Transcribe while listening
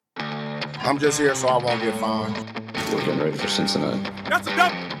I'm just here so I won't get fined. We're getting ready for Cincinnati. That's a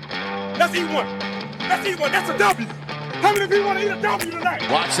W. Let's eat one. Let's eat one. That's a W. How many people want to eat a W tonight?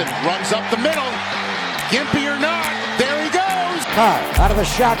 Watson runs up the middle. Gimpy or not, there he goes. Carr out of the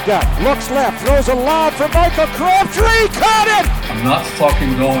shotgun. Looks left. Throws a lob for Michael Crabtree. Caught it. I'm not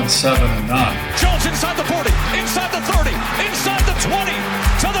fucking going 7-9. Jones inside the 40, inside the 30, inside the 20,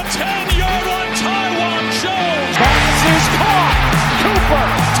 to the 10-yard line. Taiwan Jones. Pass is caught. Cooper.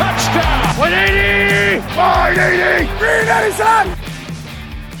 Touchdown. 180. 580. 387.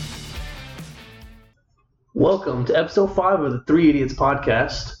 Welcome to episode 5 of the Three Idiots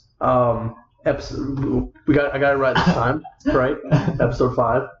podcast. I got it right this time, right? Episode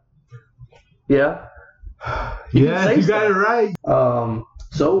 5. Yeah. You got it right.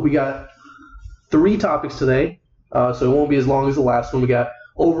 So we got 3 topics today. So it won't be as long as the last one. We got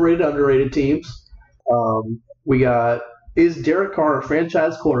overrated, underrated teams. We got, is Derek Carr a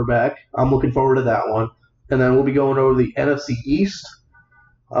franchise quarterback? I'm looking forward to that one. And then we'll be going over the NFC East.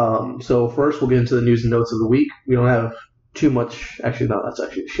 So first we'll get into the news and notes of the week. We don't have too much. Actually, no, that's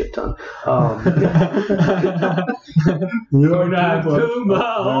actually a shit ton. You're not too much.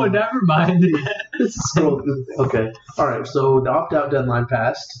 Oh, never mind. Okay. All right. So the opt-out deadline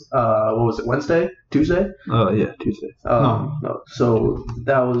passed. What was it? Wednesday? Tuesday? Yeah, Tuesday. No. So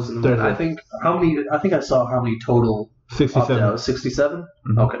that was. Thursday. I think I saw how many total 67. opt-outs. 67.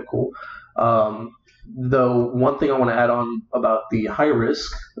 Mm-hmm. Okay. Cool. Though one thing I want to add on about the high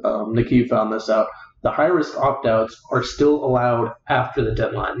risk, Nikki, you found this out. The high risk opt-outs are still allowed after the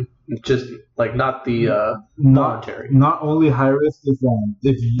deadline, just like not the voluntary. Not only high risk if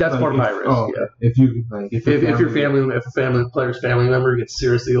that's part of high risk. Oh, yeah. If a player's family member gets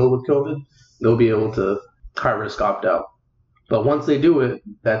seriously ill with COVID, they'll be able to high risk opt out. But once they do it,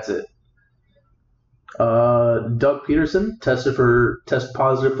 that's it. Doug Peterson test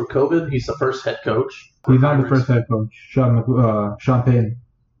positive for COVID. He's the first head coach. He's not the first head coach. Sean Payton.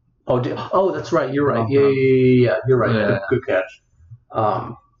 Oh, that's right. You're right. Yeah. You're right. Yeah. Good catch.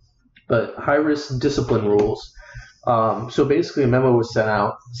 But high risk discipline rules. So basically, a memo was sent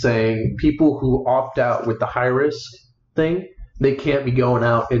out saying people who opt out with the high risk thing, they can't be going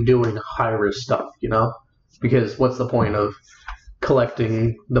out and doing high risk stuff. Because what's the point of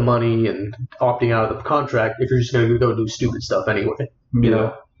collecting the money and opting out of the contract if you're just going to go do stupid stuff anyway?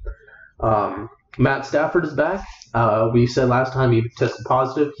 Yeah. Matt Stafford is back. We said last time he tested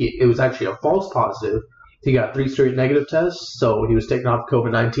positive. It was actually a false positive. He got 3 straight negative tests, so he was taken off the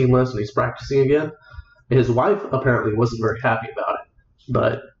COVID-19 list and he's practicing again. His wife apparently wasn't very happy about it,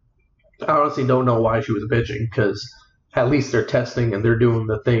 but I honestly don't know why she was bitching, because at least they're testing and they're doing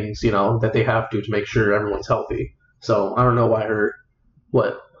the things, that they have to make sure everyone's healthy. So I don't know why her.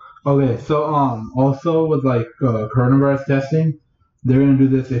 What? Okay, so also with coronavirus testing, they're gonna do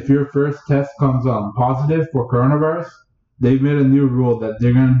this. If your first test comes positive for coronavirus, they've made a new rule that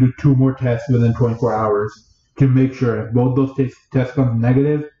they're gonna do 2 more tests within 24 hours to make sure if both those tests come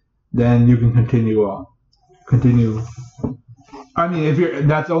negative, then you can continue. I mean,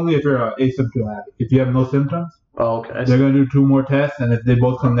 that's only if you're asymptomatic. If you have no symptoms, okay, they're gonna do 2 more tests, and if they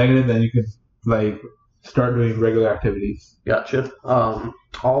both come negative, then you can start doing regular activities. Gotcha.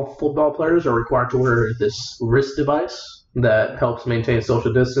 All football players are required to wear this wrist device that helps maintain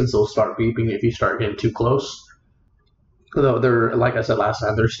social distance. It'll start beeping if you start getting too close. Though like I said last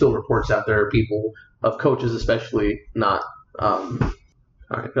time, there's still reports out there of coaches especially not, some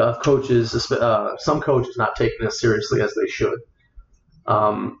coaches not taking this seriously as they should.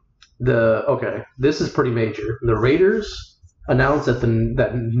 This is pretty major. The Raiders announced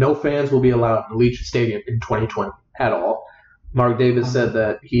that no fans will be allowed in Allegiant Stadium in 2020 at all. Mark Davis said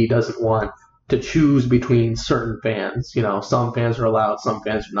that he doesn't want to choose between certain fans. Some fans are allowed, some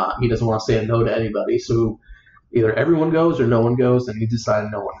fans are not. He doesn't want to say no to anybody. So either everyone goes or no one goes, and he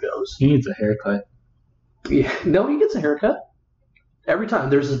decided no one goes. He needs a haircut. Yeah, no, he gets a haircut. Every time.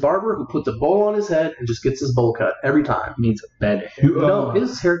 There's this barber who puts a bowl on his head and just gets his bowl cut every time. He needs a better haircut. No,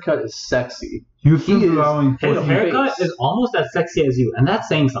 his haircut is sexy. His haircut is almost as sexy as you, and that's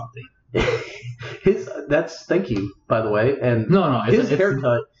saying something. Thank you, by the way. And his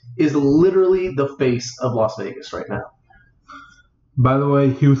haircut is literally the face of Las Vegas right now. By the way,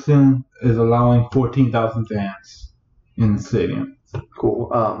 Houston is allowing 14,000 fans in the stadium. Cool.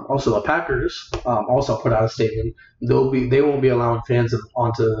 Also, the Packers also put out a statement. They won't be allowing fans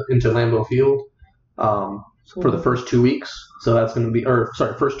into Lambeau Field for the first 2 weeks. So that's going to be,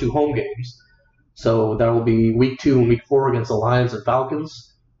 first 2 home games. So that will be week 2 and week 4 against the Lions and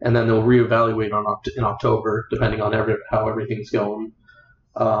Falcons, and then they'll reevaluate in October depending on how everything's going.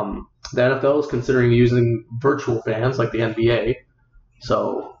 The NFL is considering using virtual fans like the NBA.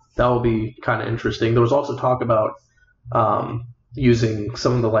 So that will be kind of interesting. There was also talk about using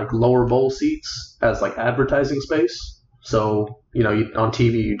some of the like lower bowl seats as like advertising space. So on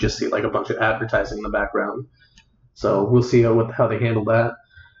TV you just see like a bunch of advertising in the background. So we'll see how they handle that.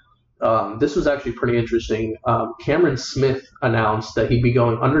 This was actually pretty interesting. Cameron Smith announced that he'd be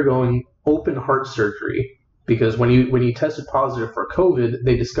undergoing open heart surgery because when he tested positive for COVID,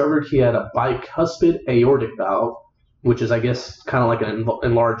 they discovered he had a bicuspid aortic valve, which is, I guess, kind of like an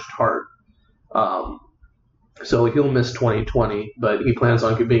enlarged heart. So he'll miss 2020, but he plans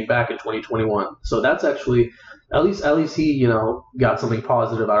on being back in 2021. So that's actually, at least he, got something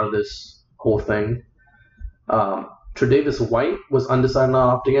positive out of this whole thing. Tre'Davious White was undecided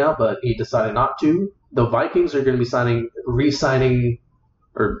on opting out, but he decided not to. The Vikings are going to be signing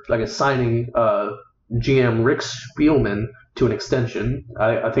GM Rick Spielman to an extension.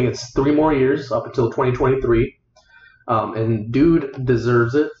 I think it's 3 more years up until 2023. And dude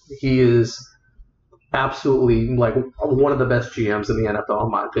deserves it. He is absolutely like one of the best GMs in the NFL,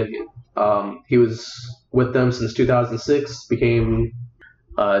 in my opinion. He was with them since 2006, became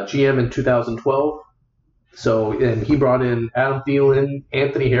GM in 2012. And he brought in Adam Thielen,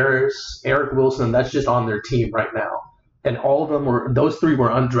 Anthony Harris, Eric Wilson. That's just on their team right now. And all of them those 3 were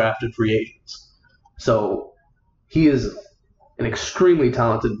undrafted free agents. So he is an extremely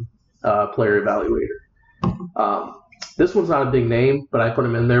talented player evaluator. This one's not a big name, but I put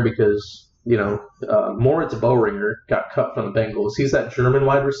him in there because, Moritz Boehringer got cut from the Bengals. He's that German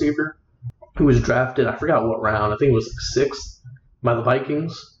wide receiver who was drafted, I forgot what round. I think it was 6th by the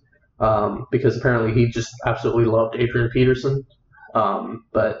Vikings. Because apparently he just absolutely loved Adrian Peterson.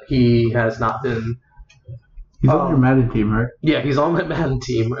 But he has not been... He's on your Madden team, right? Yeah, he's on my Madden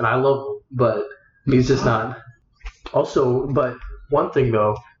team, and I love him, but he's just not. Also, but one thing,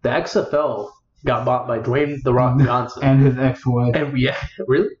 though, the XFL got bought by Dwayne The Rock Johnson. And his ex-wife. And yeah,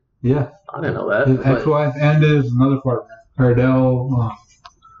 really? Yeah. I didn't know that. His ex-wife and his another partner,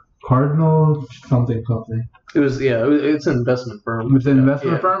 Cardinal something. It's an investment firm. It's an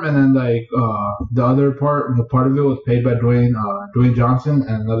investment firm, and then the other part of it was paid by Dwayne Johnson,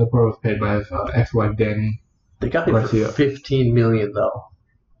 and another part was paid by his ex-wife Danny. They got him for $15 million though.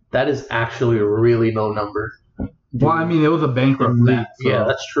 That is actually a really low number. Well, I mean, it was a bankrupt league. So. Yeah,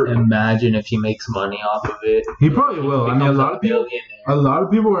 that's true. Imagine if he makes money off of it. He probably will. I mean, a lot of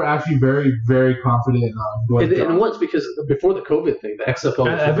people were actually very, very confident in and it was because before the COVID thing, the XFL.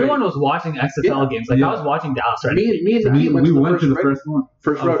 Everyone was watching XFL games. I was watching Dallas. Right? Me and the we went to the first one.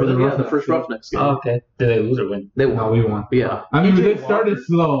 The first Roughnecks game. Oh, okay. Did they lose or win? They won. No, we won. Yeah. I mean, they started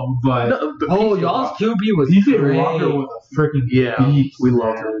slow, but y'all's QB was PJ Walker was a freaking beast. We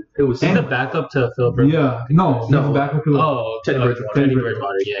loved him. It was the backup to Phil Bridgewater. Yeah, no, the backup to Teddy Bridgewater. Teddy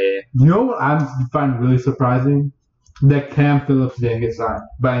Bridgewater. Yeah. You know what I find really surprising? That Cam Phillips didn't get signed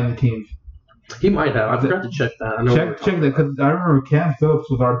by any teams. He might have. I forgot to check that. Check that because I remember Cam Phillips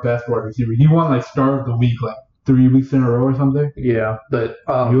was our best wide receiver. He won Star of the Week 3 weeks in a row or something. Yeah, but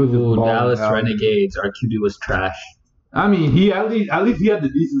he was Dallas Renegades. Our QB was trash. I mean, he at least he had the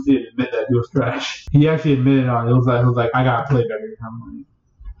decency to admit that he was trash. He actually admitted it was like I gotta play better.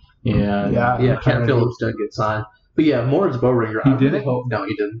 Yeah. Cam Phillips didn't get signed, but yeah, Moritz Boehringer. He didn't. No,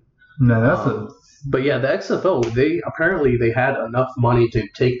 he didn't. No, that's But yeah, the XFL, they had enough money to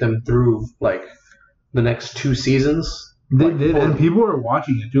take them through the next 2 seasons. They did, and people were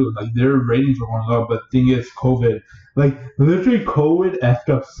watching it too. Their ratings were going up, but the thing is, COVID, literally COVID effed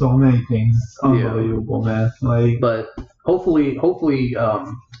up so many things. It's unbelievable, man. But hopefully,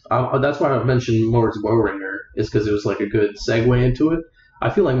 that's why I mentioned Moritz Boehringer is because it was a good segue into it. I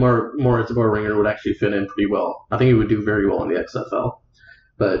feel like Moritz Boehringer would actually fit in pretty well. I think he would do very well in the XFL,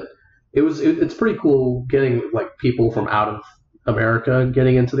 but. It's pretty cool getting people from out of America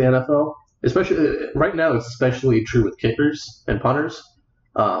getting into the NFL. Especially right now, it's especially true with kickers and punters.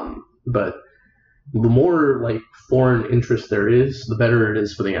 But the more foreign interest there is, the better it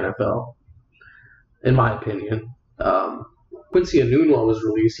is for the NFL, in my opinion. Quincy Enunwa was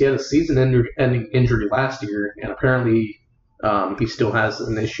released. He had a season-ending injury last year, and apparently he still has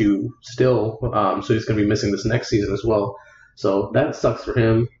an issue still. So he's going to be missing this next season as well. So that sucks for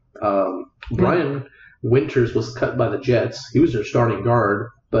him. Brian Winters was cut by the Jets. He was their starting guard,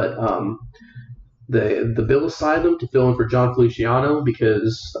 but the Bills signed him to fill in for John Feliciano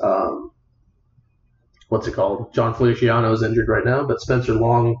because John Feliciano is injured right now, but Spencer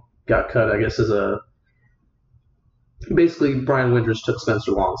Long got cut, I guess, basically Brian Winters took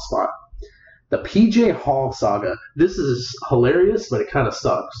Spencer Long's spot. The PJ Hall saga. This is hilarious, but it kind of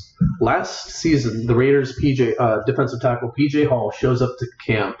sucks. Last season, the Raiders' defensive tackle PJ Hall shows up to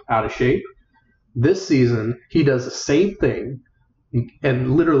camp out of shape. This season, he does the same thing,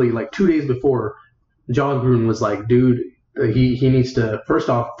 And literally, like 2 days before, John Gruden was like, dude, he needs to, first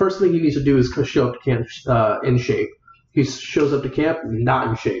thing he needs to do is show up to camp in shape. He shows up to camp not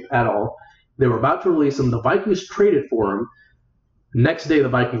in shape at all. They were about to release him. The Vikings traded for him. Next day, the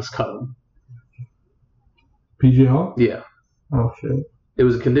Vikings cut him. PJ Hall? Yeah. Oh, shit. It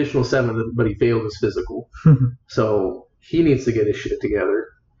was a conditional 7, but he failed his physical. So he needs to get his shit together.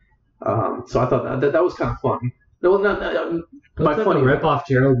 So I thought that was kind of funny. No, not looks like a rip-off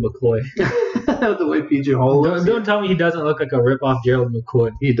Gerald McCoy. The way PJ Hall looks. Don't tell me he doesn't look like a rip-off Gerald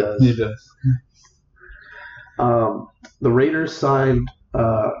McCoy. He does. He does. The Raiders signed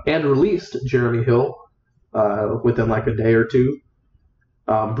and released Jeremy Hill within like a day or two.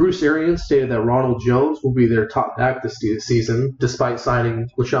 Bruce Arians stated that Ronald Jones will be their top back this season, despite signing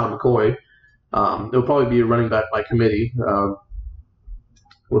LaShawn McCoy. It'll probably be a running back by committee.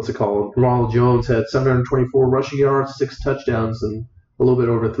 What's it called? Ronald Jones had 724 rushing yards, 6 touchdowns, and a little bit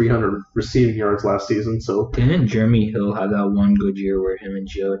over 300 receiving yards last season. So didn't Jeremy Hill have that one good year where him and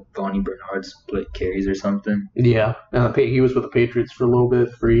Bonnie Bernard split carries or something? Yeah, and he was with the Patriots for a little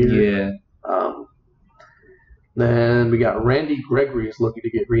bit, for a year. Yeah. Then we got Randy Gregory is looking to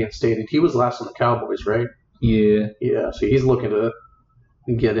get reinstated. He was last on the Cowboys, right? Yeah. Yeah, so he's looking to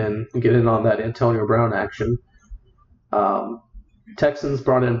get in on that Antonio Brown action. Texans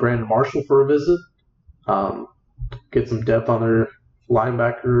brought in Brandon Marshall for a visit. Get some depth on their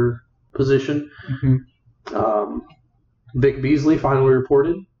linebacker position. Mm-hmm. Vic Beasley finally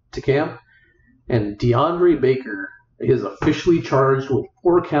reported to camp. And DeAndre Baker is officially charged with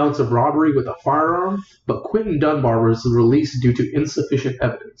 4 counts of robbery with a firearm, but Quentin Dunbar was released due to insufficient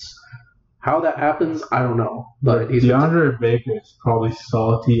evidence. How that happens, I don't know. But DeAndre Baker is probably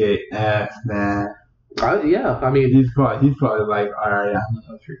salty AF, man. Yeah, I mean, he's probably like, all right, I know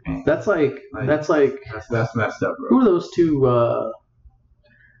what you're saying. That's messed up, bro. Who are those two?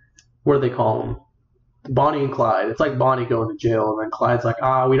 What do they call them? Bonnie and Clyde. It's like Bonnie going to jail, and then Clyde's like,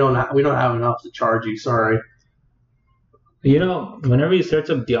 we don't have enough to charge you. Sorry. You know, whenever you search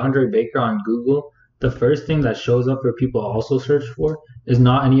up DeAndre Baker on Google, the first thing that shows up for people also search for is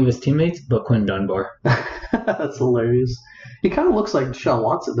not any of his teammates, but Quentin Dunbar. That's hilarious. He kind of looks like Deshaun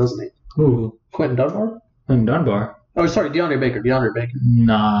Watson, doesn't he? Who? Quentin Dunbar? Quentin Dunbar. Oh, sorry, DeAndre Baker.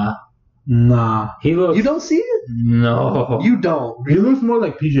 Nah. He looks... You don't see it? No. You don't. He looks more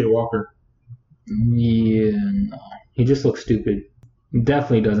like PJ Walker. Yeah, no. He just looks stupid. He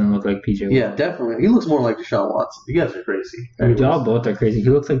definitely doesn't look like PJ Walker. Yeah, definitely. He looks more like Deshaun Watson. You guys are crazy. Y'all both are crazy. He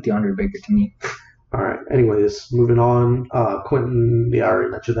looks like DeAndre Baker to me. All right. Anyways, moving on. Quentin, I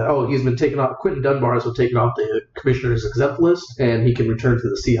already mentioned that. Oh, he's been taken off. Quentin Dunbar has been taken off the commissioner's exempt list, and he can return to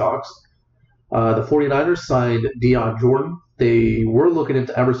the Seahawks. The 49ers signed Deion Jordan. They were looking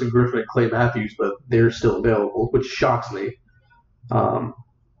into Everson Griffin and Clay Matthews, but they're still available, which shocks me.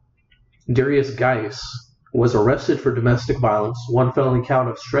 Darius Geis was arrested for domestic violence, 1 felony count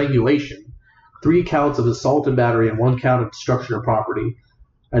of strangulation, 3 counts of assault and battery, and 1 count of destruction of property.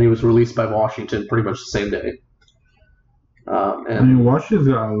 And he was released by Washington pretty much the same day. Washington's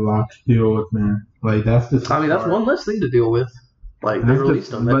got a lot to deal with, man. Like, that's just. That's one less thing to deal with. Like, they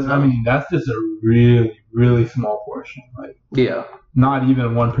released him. That's just a really, really small portion. Like, yeah. Not even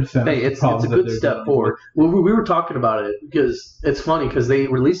 1%. Hey, it's a good step forward. We were talking about it because it's funny because they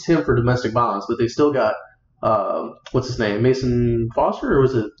released him for domestic violence, but they still got what's his name, Mason Foster, or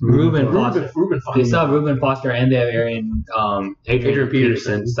was it Reuben Foster? Reuben Foster. They saw Reuben Foster and they have Adrian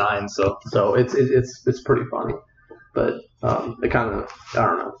Peterson signed. So it's pretty funny, but it kind of, I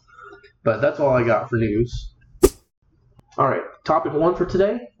don't know. But that's all I got for news. All right, topic 1 for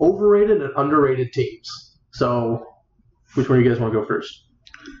today: overrated and underrated teams. So, which one do you guys want to go first?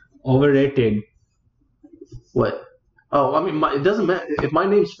 Overrated. What? Oh, I mean, it doesn't matter. If my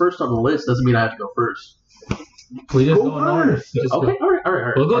name's first on the list, doesn't mean I have to go first. We just go in order. Okay, all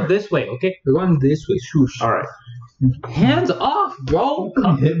right. We'll go this way, okay? We're going this way. Shoosh. All right. Hands off, bro.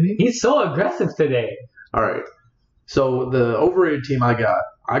 He's so aggressive today. All right. So the overrated team I got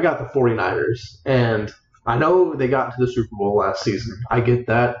the 49ers, and I know they got to the Super Bowl last season. I get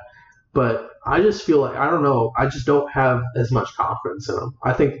that, but I just feel like, I don't know, I just don't have as much confidence in them.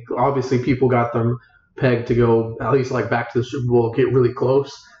 I think obviously people got them pegged to go at least like back to the Super Bowl, get really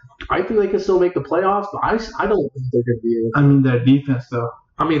close. I think they can still make the playoffs, but I don't think they're going to be able to. I mean, their defense, though.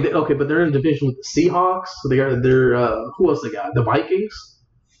 I mean, but they're in a division with the Seahawks. So they're who else they got? The Vikings.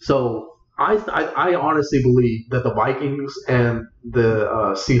 So I honestly believe that the Vikings and the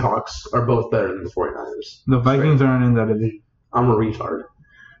Seahawks are both better than the 49ers. The Vikings aren't in that division. I'm a retard.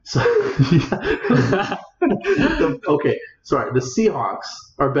 So okay, sorry. The Seahawks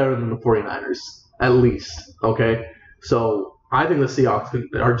are better than the 49ers, at least. Okay, so I think the Seahawks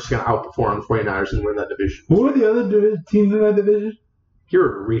are just going to outperform the 49ers and win that division. Who are the other teams in that division?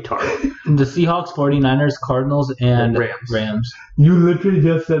 You're a retard. The Seahawks, 49ers, Cardinals, and Rams. You literally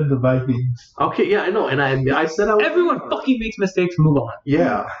just said the Vikings. Okay, yeah, I know. And I said I was Everyone fucking makes mistakes. Move on.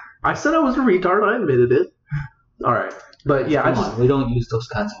 Yeah. I said I was a retard. I admitted it. All right. But yeah, we don't use those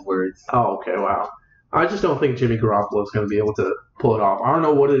kinds of words. Oh, okay, wow. I just don't think Jimmy Garoppolo is going to be able to pull it off. I don't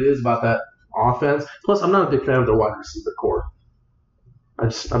know what it is about that offense. Plus, I'm not a big fan of their wide receiver core. I'm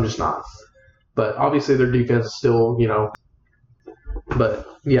just not. But obviously, their defense is still, But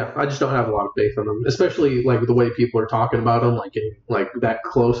yeah, I just don't have a lot of faith in them, especially like the way people are talking about them, like getting like that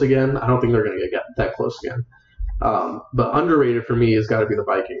close again. I don't think they're going to get that close again. But underrated for me has got to be the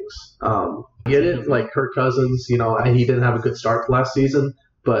Vikings. Get it? Like Kirk Cousins, he didn't have a good start last season,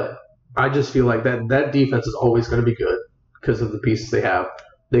 but I just feel like that defense is always going to be good because of the pieces they have.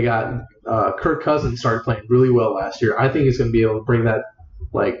 They got Kirk Cousins started playing really well last year. I think he's going to be able to bring that,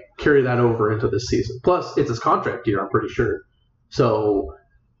 carry that over into this season. Plus, it's his contract year, I'm pretty sure. So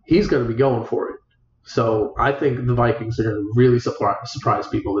he's going to be going for it. So I think the Vikings are going to really surprise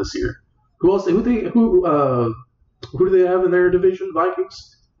people this year. Who else? Who do they have in their division?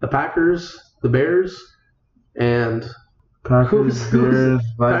 Vikings, the Packers, the Bears, and Packers, Bears,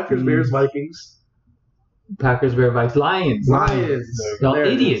 Vikings. Packers, Bears, Vikings, Lions. Y'all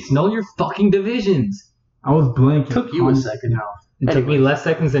idiots. Know your fucking divisions. I was blanking. Took you a second. It took me less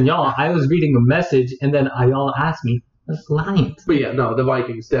seconds than y'all. I was reading a message, and then y'all asked me, what's Lions? But yeah, no, the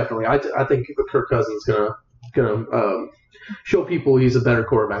Vikings, definitely. I think Kirk Cousins is gonna show people he's a better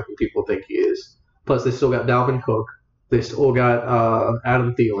quarterback than people think he is. Plus, they still got Dalvin Cook. They still got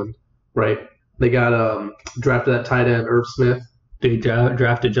Adam Thielen, right? They got drafted that tight end, Irv Smith. They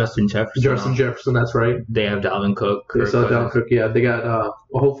drafted Justin Jefferson. That's right. They have Dalvin Cook. They still have Dalvin Cook, yeah. They got,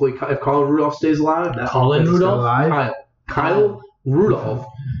 hopefully, if Kyle Rudolph stays alive. Colin Rudolph? Kyle Rudolph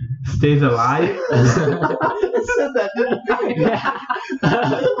stays alive? I said that, didn't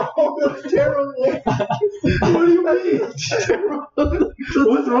I? Oh, that's terrible. What do you mean?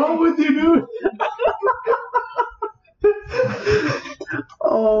 What's wrong with you, dude?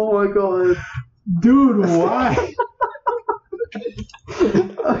 Oh, my God. Dude, why?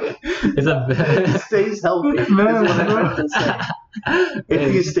 He stays healthy.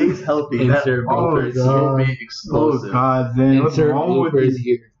 If he stays healthy, that offense will be explosive. Oh, God, man. What's wrong with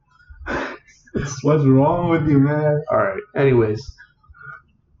you? What's wrong with you, man? All right. Anyways,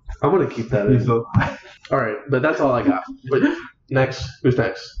 I'm going to keep that in. All right. But that's all I got. But next. Who's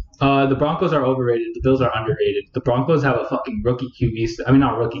next? The Broncos are overrated. The Bills are underrated. The Broncos have a fucking rookie QB. I mean,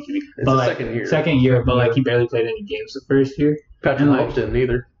 not rookie QB. It's the second year. Second year, but he barely played any games the first year. Patrick Mahomes didn't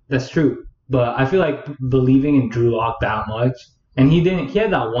either. That's true. But I feel like believing in Drew Lock that much, and he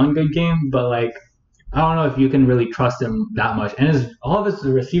had that one good game, but I don't know if you can really trust him that much. And all of his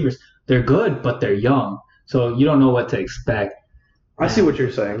receivers, they're good, but they're young, so you don't know what to expect. I see what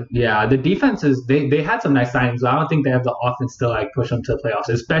you're saying. Yeah, the defenses, they had some nice signings. I don't think they have the offense to push them to the playoffs,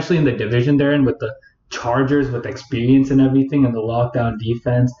 especially in the division they're in with the Chargers with experience and everything and the lockdown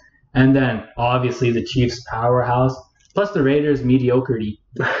defense. And then obviously the Chiefs powerhouse, plus the Raiders mediocrity.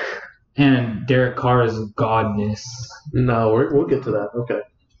 And Derek Carr's godness. No, we'll get to that. Okay.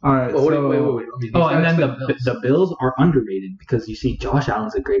 All right. Well, wait. And then the Bills are underrated because you see Josh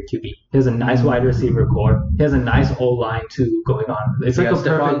Allen's a great QB. He has a nice wide receiver core. He has a nice O-line too going on. It's like a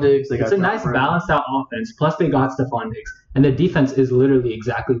perfect. It's a nice balanced out offense. Plus they got Stephon Diggs, and the defense is literally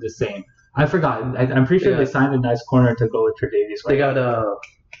exactly the same. I forgot. I'm pretty sure they signed a nice corner to go with Tre'Davious. They got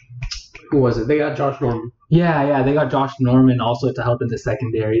who was it? They got Josh Norman. Yeah, they got Josh Norman also to help in the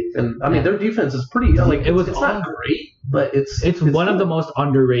secondary. And I mean, their defense is pretty it's not great, but it's one of the most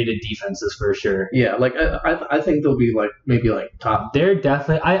underrated defenses for sure. Yeah, I think they'll be maybe top. They're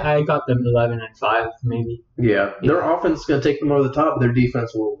definitely. I got them 11-5 maybe. Yeah, their offense is gonna take them over the top. But their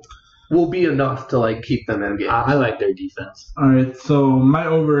defense will be enough to keep them in games. I like their defense. All right, so my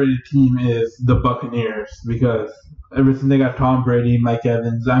overrated team is the Buccaneers because ever since they got Tom Brady, Mike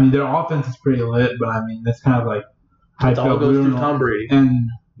Evans, I mean their offense is pretty lit, but I mean that's kind of it all goes through Tom Brady. And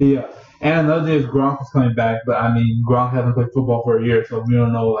yeah, and another day is Gronk is coming back, but I mean Gronk hasn't played football for a year, so we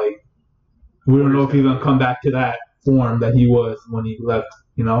don't know if he's gonna come back to that form that he was when he left.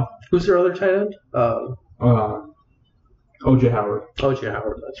 Who's their other tight end? O.J. Howard. O.J.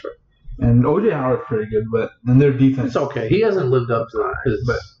 Howard, that's right. And O.J. Howard's pretty good, but their defense. It's okay. He hasn't lived up to that.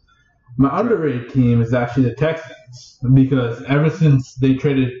 But my underrated team is actually the Texans because ever since they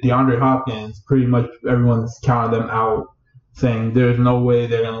traded DeAndre Hopkins, pretty much everyone's counted them out, saying there's no way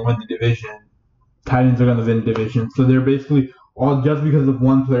they're going to win the division. Titans are going to win the division. So they're basically all just because of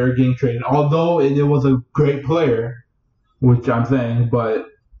one player getting traded. Although it was a great player, which I'm saying, but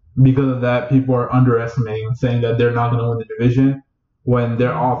because of that, people are underestimating, saying that they're not going to win the division when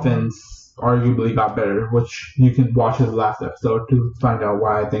their offense arguably got better, which you can watch his last episode to find out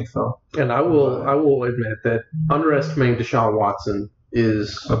why I think so. And I will admit that underestimating Deshaun Watson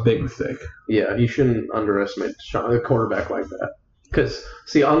is a big mistake. Yeah, you shouldn't underestimate a quarterback like that. Because,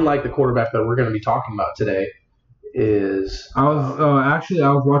 see, unlike the quarterback that we're going to be talking about today, I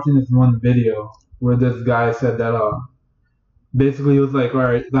was watching this one video where this guy said that basically it was like, all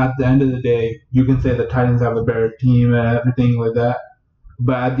right, at the end of the day, you can say the Titans have a better team and everything like that,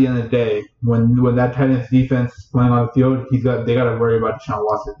 but at the end of the day, when that Titans defense is playing on the field, they got to worry about Deshaun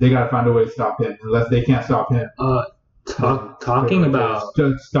Watson. They got to find a way to stop him. Unless they can't stop him. Talking about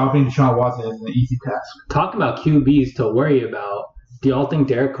stopping Deshaun Watson is an easy task. Talking about QBs to worry about. Do y'all think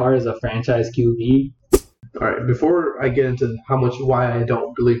Derek Carr is a franchise QB? All right, before I get into why I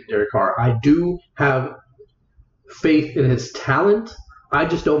don't believe in Derek Carr, I do have faith in his talent. I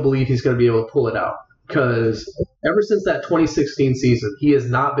just don't believe he's going to be able to pull it out because ever since that 2016 season, he has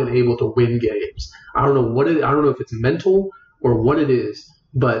not been able to win games. I don't know I don't know if it's mental or what it is,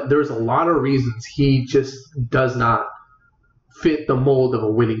 but there's a lot of reasons he just does not fit the mold of a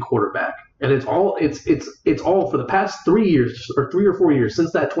winning quarterback. And it's all for the past 3 years or 3 or 4 years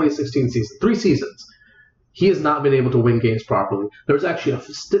since that 2016 season, 3 seasons. He has not been able to win games properly. There's actually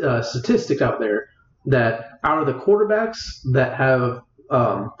a statistic out there that out of the quarterbacks that have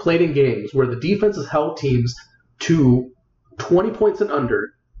played in games where the defense has held teams to 20 points and under,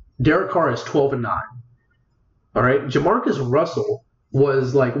 Derek Carr is 12-9. All right, Jamarcus Russell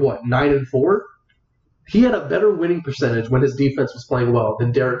was 9-4. He had a better winning percentage when his defense was playing well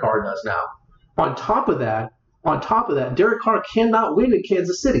than Derek Carr does now. On top of that, Derek Carr cannot win in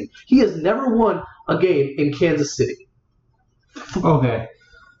Kansas City. He has never won a game in Kansas City. Okay,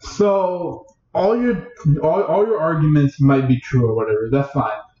 so all your arguments might be true or whatever. That's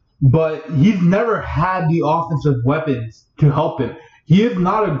fine, but he's never had the offensive weapons to help him. He is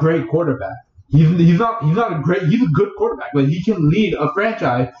not a great quarterback. He's a good quarterback, but he can lead a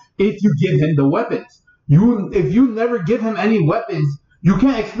franchise if you give him the weapons. If you never give him any weapons, you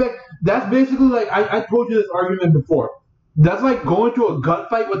can't expect. That's basically like I told you this argument before. That's like going to a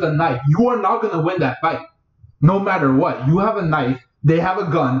gunfight with a knife. You are not going to win that fight, no matter what. You have a knife, they have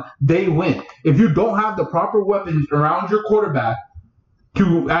a gun, they win. If you don't have the proper weapons around your quarterback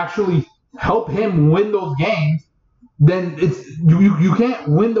to actually help him win those games, then you can't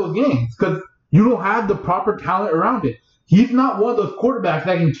win those games because you don't have the proper talent around it. He's not one of those quarterbacks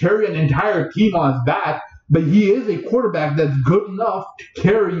that can carry an entire team on his back, but he is a quarterback that's good enough to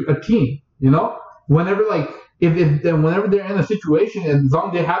carry a team. You know, whenever whenever they're in a situation, as long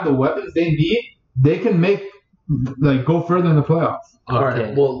as they have the weapons they need, they can go further in the playoffs. Okay. All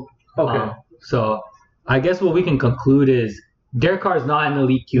right. Well, okay. So I guess what we can conclude is Derek Carr is not an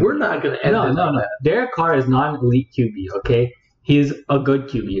elite QB. We're not going to end on that. Derek Carr is not an elite QB. Okay, he's a good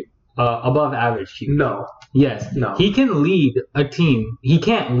QB. Above average QB. No. Yes. No. He can lead a team. He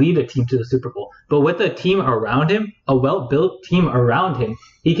can't lead a team to the Super Bowl. But with a team around him, a well-built team around him,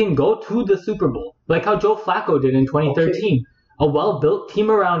 he can go to the Super Bowl. Like how Joe Flacco did in 2013. Okay. A well-built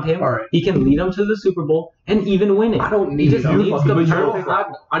team around him, right. He can lead them to the Super Bowl and even win it. I don't need I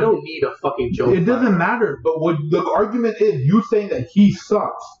don't need a fucking Joe Flacco. It doesn't matter. But what the argument is, you saying that he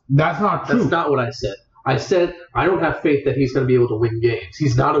sucks. That's not true. That's not what I said. I said I don't have faith that he's going to be able to win games.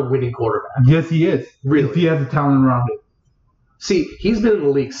 He's not a winning quarterback. Yes, he is. Really? If he has the talent around it. See, he's been in the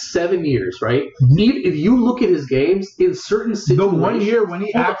league 7 years, right? If you look at his games, in certain situations... The 1 year when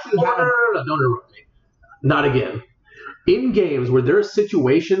he actually had... No, don't interrupt me. Not again. In games where there are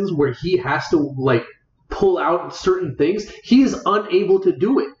situations where he has to, pull out certain things, he is unable to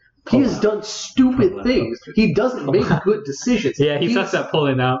do it. He has done stupid things. He doesn't make good decisions. Yeah, he sucks at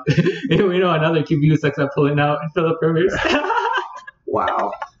pulling out. We know another QB who sucks at pulling out, Philip Rivers.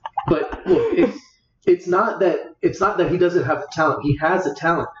 Wow. But look, it's not that he doesn't have the talent. He has the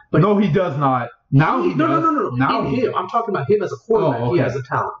talent. But no, he does not. Now he does. No. Now in him, I'm talking about him as a quarterback. Okay. He has the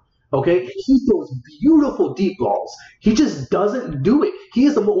talent. Okay, he throws beautiful deep balls. He just doesn't do it. He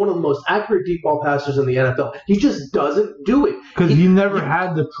is one of the most accurate deep ball passers in the NFL. He just doesn't do it because he never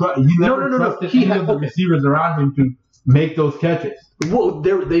had the trust. He never trusted any of the receivers around him to make those catches. Well,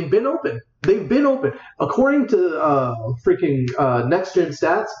 they've been open. They've been open. According to Next Gen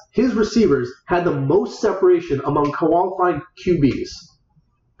Stats, his receivers had the most separation among qualified QBs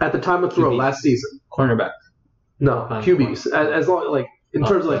at the time of throw last season. Cornerback. No, QBs. As long in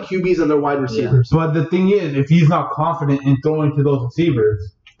terms of QBs and their wide receivers. Yeah. But the thing is, if he's not confident in throwing to those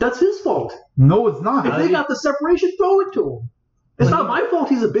receivers, that's his fault. No, it's not. If they got the separation, throw it to him. It's not my fault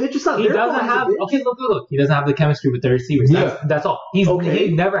he's a bitch. It's not He their doesn't fault have. he's a bitch. Okay, look. He doesn't have the chemistry with the receivers. That's all. He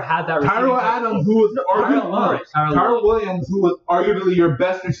never had that. Tyrell Adams, who was Tyrell Williams, who was arguably your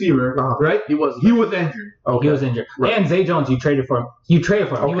best receiver, right? He was injured. Okay. He was injured. Right. And Zay Jones, you traded for him. He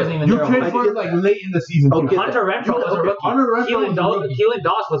wasn't even there. You traded for him like late in the season. Hunter Renfrow was a rookie. Keelan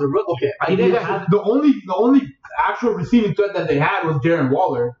Doss was a rookie. Okay. He didn't have the only actual receiving threat that they had was Darren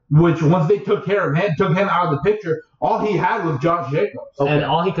Waller, which once they took care of him, took him out of the picture, all he had was Josh Jacobs. Okay. And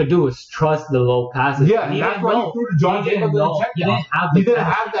all he could do was trust the low passes. Yeah, that's why he threw to Josh Jacobs in the check down. He didn't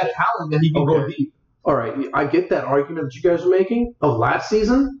have that talent that he could go deep. All right, I get that argument that you guys are making of last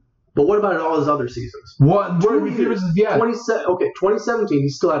season, but what about all his other seasons? What receivers is 2017, he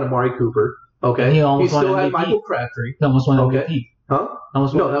still had Amari Cooper. Okay, he still had Michael Crabtree. He almost won MVP. Huh? No,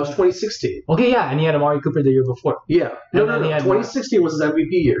 that was 2016. Okay, yeah, and he had Amari Cooper the year before. Yeah. No. 2016 was his MVP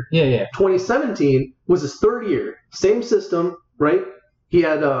year. Yeah. 2017 was his third year. Same system, right? He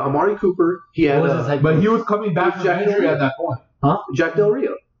had Amari Cooper. He had, but he was coming back from injury at that point. Huh? Jack Del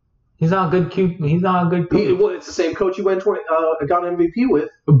Rio. He's not a good QB. He's not a good QB. Well, it's the same coach he got MVP with.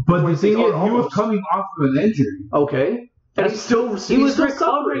 But the thing is, he was coming off of an injury. Okay. And he's still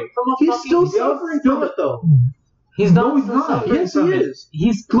recovering from He's still suffering from it, though. He's not. Yes, he is.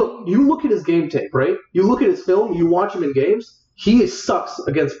 Look. You look at his game tape, right? You look at his film. You watch him in games. He sucks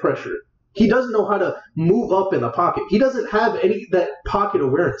against pressure. He doesn't know how to move up in the pocket. He doesn't have that pocket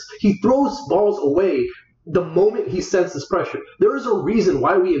awareness. He throws balls away the moment he senses pressure. There is a reason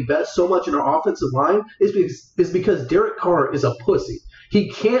why we invest so much in our offensive line is because Derek Carr is a pussy. He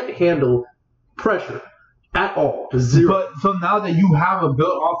can't handle pressure at all. Zero. But so now that you have a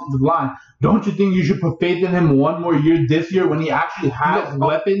built offensive line, don't you think you should put faith in him one more year this year when he actually has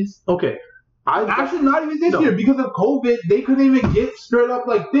weapons? Okay. Actually, not even this year. Because of COVID, they couldn't even get straight up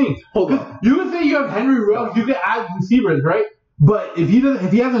like things. Hold on. You can say you have Henry Ruggs, you can add receivers, right? But if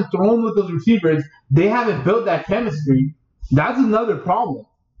he hasn't thrown with those receivers, they haven't built that chemistry. That's another problem.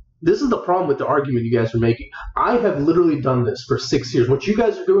 This is the problem with the argument you guys are making. I have literally done this for 6 years. What you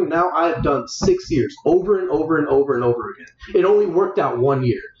guys are doing now, I have done 6 years, over and over and over and over again. It only worked out 1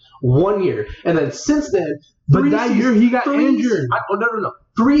 year. 1 year. And then since then, year he got injured. No.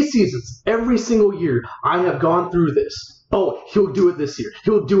 3 seasons. Every single year, I have gone through this. Oh, he'll do it this year.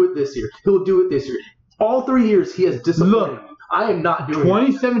 He'll do it this year. He'll do it this year. All 3 years, he has disappointed me. I am not doing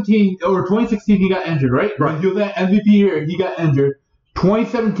 2017 or 2016, he got injured, right? When he was at MVP year, he got injured.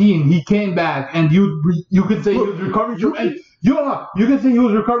 2017, he came back, and you could say he was recovering from injury. You can say he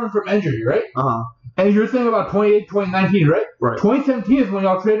was recovering from injury, right? Uh-huh. And you're saying about 2019, right? Right. 2017 is when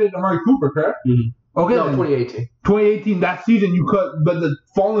y'all traded Amari Cooper, correct? Mm-hmm. Okay. No, 2018. 2018, that season you cut, but the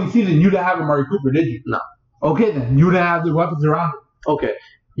following season you didn't have Amari Cooper, did you? No. Okay, then you didn't have the weapons around him. Okay,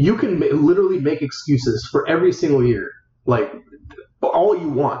 you can literally make excuses for every single year, like all you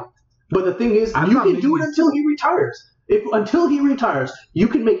want. But the thing is, you can do it until he retires. Until he retires, you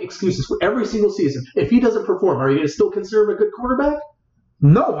can make excuses for every single season. If he doesn't perform, are you going to still consider him a good quarterback?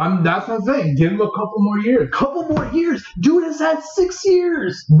 No, that's what I'm saying. Give him a couple more years. Couple more years? Dude has had 6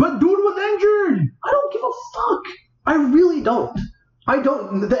 years. But dude was injured. I don't give a fuck. I really don't. I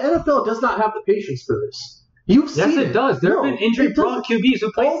don't. The NFL does not have the patience for this. You've seen Yes, it does. There have been injury-prone QBs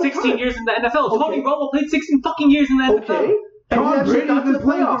who played 16 years in the NFL. Tony Romo played 16 fucking years in the NFL. Okay. And he actually got to the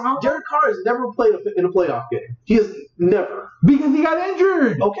playoffs. Derek Carr has never played in a playoff game. He has never. Because he got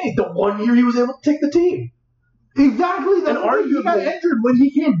injured. Okay, the 1 year he was able to take the team. Exactly. And arguably, he got injured when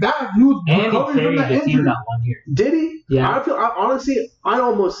he came back. He was recovering from that injury. That 1 year. Did he? Yeah. Honestly, I'd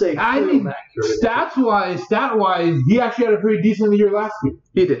almost say. I mean, stat-wise, he actually had a pretty decent year last year.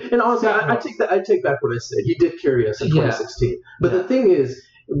 He did, and honestly, I take back what I said. He did carry us in 2016. But the thing is,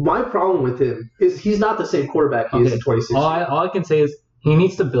 my problem with him is he's not the same quarterback he is in 2016. All I can say is he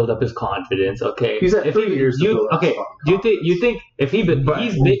needs to build up his confidence. Okay, he's at 3 years. Do you think if you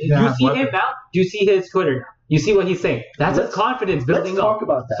see him now? Do you see his Twitter now? You see what he's saying? That's his confidence building up. Let's talk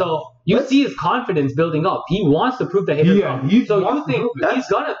about that. So you see his confidence building up. He wants to prove the haters wrong. So you think he's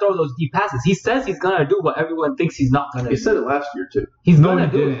gonna throw those deep passes? He says he's gonna do what everyone thinks he's not gonna do. He said it last year too. He's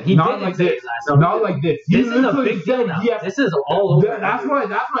gonna do it. He not like this. Not like this. This is a big deal now. This is all over. That's why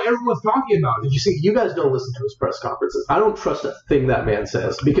everyone's talking about it. You see, you guys don't listen to his press conferences. I don't trust a thing that man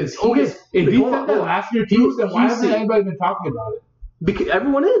says because if he said that last year too, then why hasn't anybody been talking about it? Because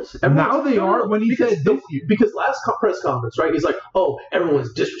everyone is. Now they are when he said this year. Because last press conference, right? He's like, oh,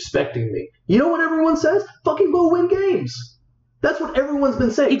 everyone's disrespecting me. You know what everyone says? Fucking go win games. That's what everyone's been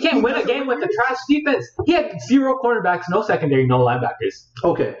saying. He can't win a game with a trash defense. He had 0 cornerbacks, no secondary, no linebackers.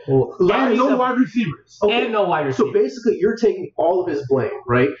 Okay. And no wide receivers. Okay. And no wide receivers. So basically, you're taking all of his blame,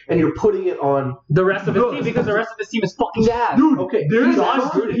 right? And you're putting it on the rest of his team because the rest of his team is fucking ass. Dude, okay. there's John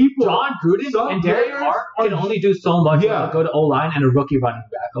Gruden and Derek Carr can only do so much with a good O-line and a rookie running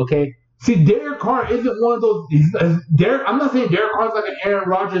back, okay? See, Derek Carr isn't one of those. I'm not saying Derek Carr's like an Aaron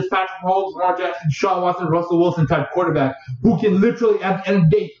Rodgers, Patrick Mahomes, Lamar Jackson, Sean Watson, Russell Wilson type quarterback who can literally, at the end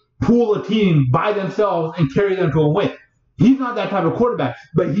of the day, pull a team by themselves and carry them to a win. He's not that type of quarterback,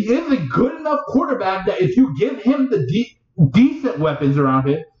 but he is a good enough quarterback that if you give him the decent weapons around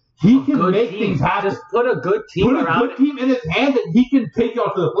him, he can make things happen. Just put a good team around. Put a good team in his hand, and he can take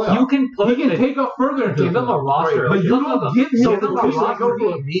y'all to the playoffs. You can put. He can take us further. Into give him a roster, but you don't give him a roster.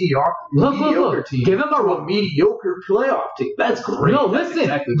 Go a mediocre team. Give him a mediocre playoff team. That's great. No, listen.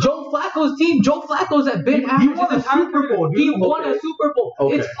 Exactly. Joe Flacco's team. Joe Flacco's at big average. He won a Super Bowl. He won a Super Bowl.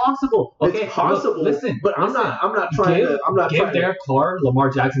 Okay. It's possible. Okay, it's possible. Listen, but I'm not trying to. Give Derek Carr, Lamar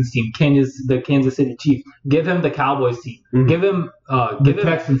Jackson's team, the Kansas City Chiefs. Give him the Cowboys team. Mm-hmm. Give him the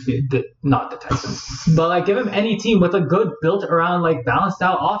Texans team. Not the Texans, but like give him any team with a good built around like balanced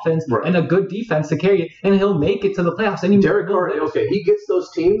out offense and a good defense to carry it, and he'll make it to the playoffs. And Derek Carr, okay, he gets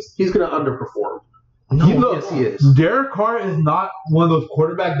those teams, he's going to underperform. No, yes, he is. Derek Carr is not one of those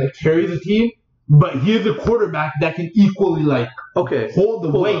quarterbacks that carries a team, but he is a quarterback that can equally hold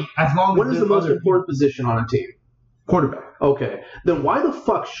the weight as long as. What is the most important position on a team? Quarterback. Okay, then why the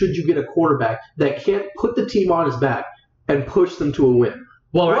fuck should you get a quarterback that can't put the team on his back and push them to a win?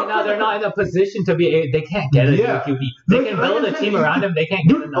 Well, right now they're not in a position to be. They can't get a QB. They can build a team around him. They can't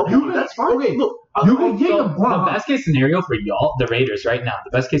get another. That's fine. Okay, look, you can get the best case scenario for y'all, the Raiders, right now.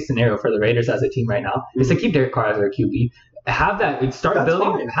 The best case scenario for the Raiders as a team right now is to keep Derek Carr as their QB. Have that. Start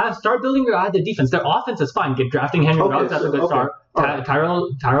building the defense. Their offense is fine. Get drafting Henry Ruggs. That's a good start.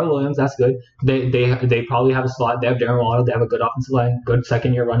 Tyrell Williams. That's good. They probably have a slot. They have Darren Waller. They have a good offensive line. Good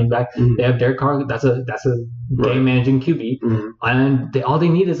second year running back. Mm-hmm. They have Derek Carr. That's a game managing QB. Mm-hmm. And all they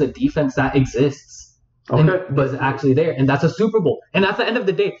need is a defense that exists. Okay, but is actually there, and that's a Super Bowl. And at the end of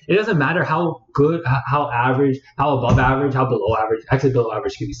the day, it doesn't matter how good, how average, how above average, how below average. Actually, below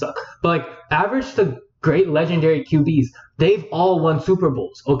average QBs suck. But like average to great legendary QBs, they've all won Super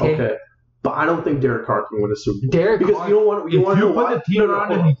Bowls. Okay. But I don't think Derek Carr can win a Super Bowl. Because Carr, you want to know why?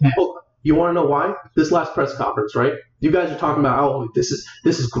 You want to know why? This last press conference, right? You guys are talking about, oh, this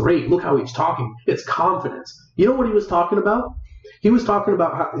is great. Look how he's talking. It's confidence. You know what he was talking about? He was talking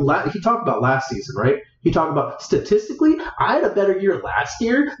about he talked about last season, right? He talked about statistically, I had a better year last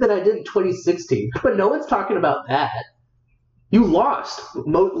year than I did in 2016. But no one's talking about that. You lost.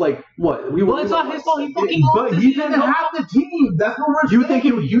 Like what? It's not his fault. He fucking lost. But he didn't have the team. That's what we're saying.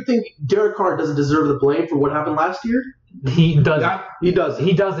 You think Derek Carr doesn't deserve the blame for what happened last year? He doesn't. He doesn't.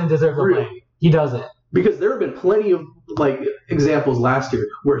 He doesn't deserve the blame. He doesn't. Because there have been plenty of examples last year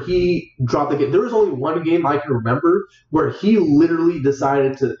where he dropped the game. There was only one game I can remember where he literally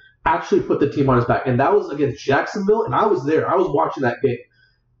decided to actually put the team on his back, and that was against Jacksonville. And I was there. I was watching that game,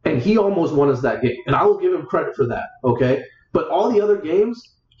 and he almost won us that game. And I will give him credit for that. Okay. But all the other games,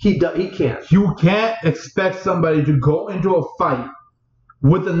 he can't. You can't expect somebody to go into a fight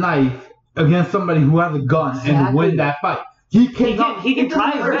with a knife against somebody who has a gun and win that fight. He can try his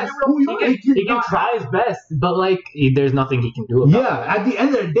best. He can try his best, but there's nothing he can do about it. Yeah, at the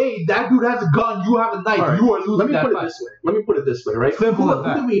end of the day, that dude has a gun, you have a knife, right. You are losing that fight. Let me put it this way, right? Simple as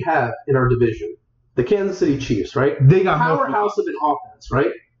that. Who do we have in our division? The Kansas City Chiefs, right? They got powerhouse of an offense,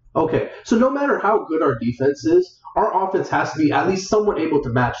 right? Okay, so no matter how good our defense is, our offense has to be at least somewhat able to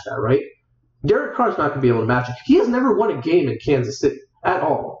match that, right? Derek Carr's not going to be able to match it. He has never won a game in Kansas City at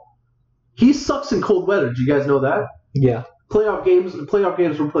all. He sucks in cold weather. Do you guys know that? Yeah. Playoff games we're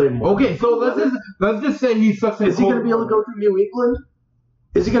playing more. Okay, so let's just say he sucks in cold weather. Is he going to be able to go through New England?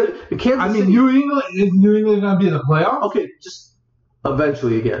 Is he going to Kansas City? New England going to be in the playoffs? Okay, just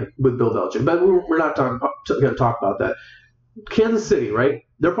eventually again with Bill Belichick. But we're not going to talk about that. Kansas City, right?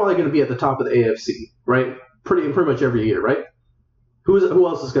 They're probably going to be at the top of the AFC, right? Pretty much every year, right? Who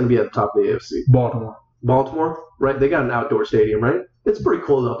else is going to be at the top of the AFC? Baltimore, right? They got an outdoor stadium, right? It's pretty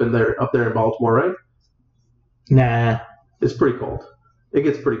cold up there in Baltimore, right? Nah. It's pretty cold. It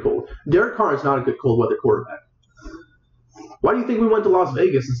gets pretty cold. Derek Carr is not a good cold weather quarterback. Why do you think we went to Las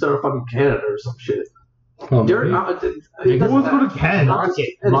Vegas instead of fucking Canada or some shit? Derek, who was going to Canada? Market.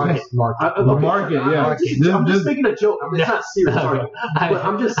 Yeah. I'm just making a joke. It's not serious argument. But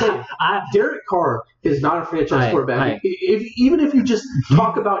I'm just saying, Derek Carr is not a franchise quarterback. Even if you just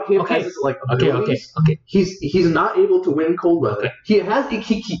talk about him as abilities, he's not able to win cold weather. He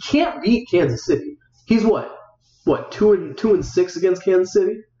can't beat Kansas City. He's what? 2-6 against Kansas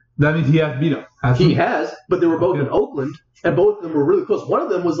City. That means he has beat them. He has, but they were both in Oakland, and both of them were really close. One of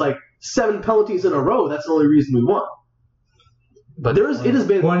them was like 7 penalties in a row. That's the only reason we won. But it has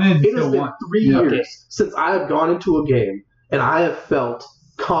been 3 years since I have gone into a game and I have felt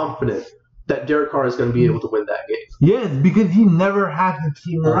confident that Derek Carr is going to be able to win that game. Yes, because he never had the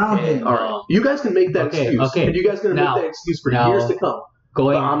team around him. All right, you guys can make that excuse, and you guys can make that excuse for years to come.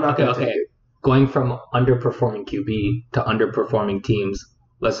 I'm not going to take it. Going from underperforming QB to underperforming teams.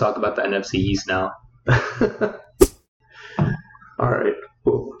 Let's talk about the NFC East now. All right.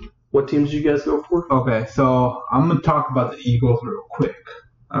 Cool. What teams did you guys go for? Okay, so I'm going to talk about the Eagles real quick.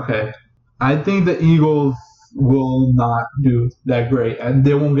 Okay. I think the Eagles will not do that great, and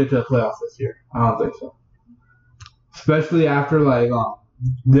they won't get to the playoffs this year. I don't think so. Especially after,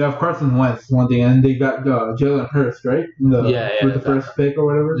 they have Carson Wentz, one thing, and they got Jalen Hurts, right? With the first pick or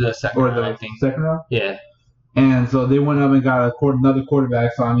whatever? The second round, I think. Second round? Yeah. And so they went up and got another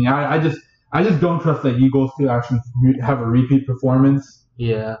quarterback. So, I mean, I just don't trust the Eagles to actually have a repeat performance.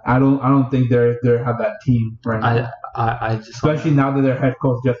 Yeah. I don't think they have that team right now. I just especially now that their head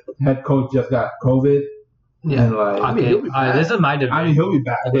coach just got COVID. Yeah. And this is my division. I mean, he'll be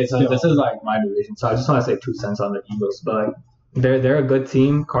back. Okay, so this is my division. So I just want to say 2 cents on the Eagles, but they're a good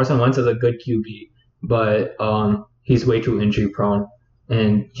team. Carson Wentz is a good QB, but he's way too injury prone,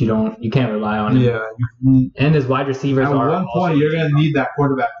 and you can't rely on him. Yeah. And his wide receivers at one point you're gonna need that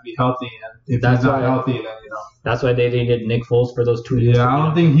quarterback to be healthy, and if he's not healthy, then That's why they needed Nick Foles for those 2 years. Yeah, I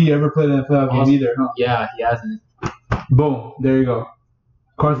don't think he ever played in a playoff game either. Huh? Yeah, he hasn't. Boom, there you go.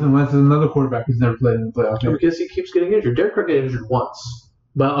 Carson Wentz is another quarterback who's never played in the playoff game. Because he keeps getting injured. Derek Carr got injured once.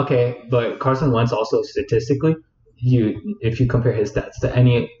 But Carson Wentz also statistically, if you compare his stats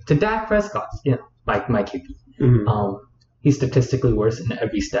to Dak Prescott's, my QB, he's statistically worse in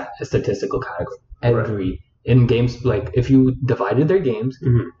every statistical category. In games, if you divided their games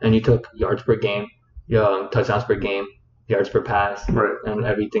and you took yards per game, touchdowns per game, yards per pass, and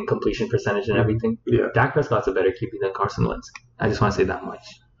everything, completion percentage and everything. Yeah. Dak Prescott's a better QB than Carson Wentz. I just want to say that much.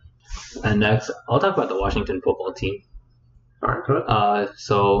 And next, I'll talk about the Washington football team. All right, go ahead.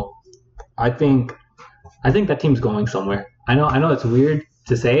 So I think that team's going somewhere. I know it's weird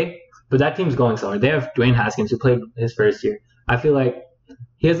to say, but that team's going somewhere. They have Dwayne Haskins, who played his first year. I feel like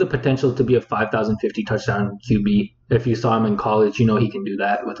he has the potential to be a 5,050 touchdown QB. If you saw him in college, he can do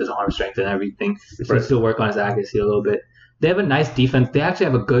that with his arm strength and everything. He still work on his accuracy a little bit. They have a nice defense. They actually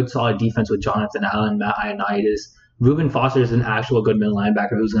have a good, solid defense with Jonathan Allen, Matt Ioannidis. Reuben Foster is an actual good middle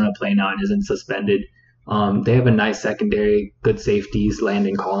linebacker who's going to play now and isn't suspended. They have a nice secondary, good safeties,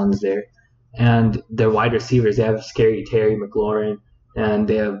 Landon Collins there. And their wide receivers, they have Scary Terry McLaurin, and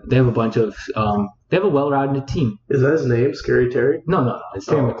they have a bunch of they have a well-rounded team. Is that his name, Scary Terry? No, it's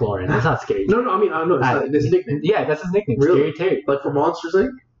Terry McLaurin. It's not Scary. No, I mean I know it's his nickname. Yeah, that's his nickname. Really? Scary Terry. Like for Monsters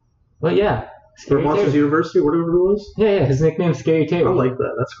Inc. Well, yeah. For Monsters University, whatever it was. Yeah, his nickname's Scary Terry. I like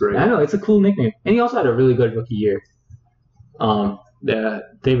that. That's great. I know, it's a cool nickname, and he also had a really good rookie year.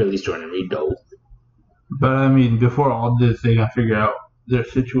 They released Jordan Reed though. But I mean, before all this, they got to figure out their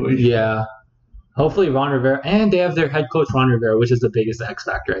situation. Yeah. Hopefully Ron Rivera, and they have their head coach Ron Rivera, which is the biggest X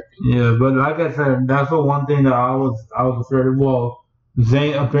factor, I think. Yeah, but like I said, that's the one thing that I was afraid of. Well,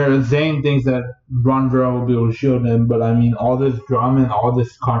 Zane thinks that Ron Rivera will be able to shield him, but I mean, all this drama and all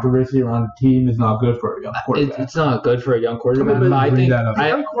this controversy around the team is not good for a young quarterback. It's not good for a young quarterback. I think a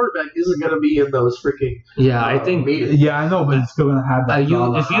young quarterback isn't going to be in those freaking. Yeah, I think. Yeah, I know, but it's still going to have that.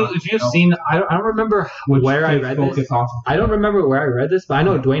 If you've seen, I don't remember where I read this. I don't remember where I read this, but I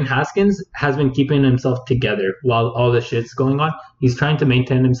know Dwayne Haskins has been keeping himself together while all this shit's going on. He's trying to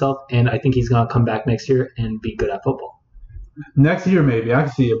maintain himself, and I think he's going to come back next year and be good at football. Next year, maybe I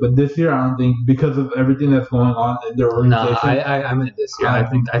can see it, but this year I don't think, because of everything that's going on in their organization. No, I meant this year. I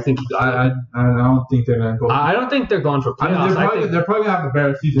think. I don't think they're going to go. I don't think they're going for playoffs. They're probably going to have a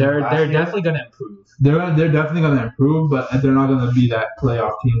better season. They're definitely going to improve. They're definitely going to improve, but they're not going to be that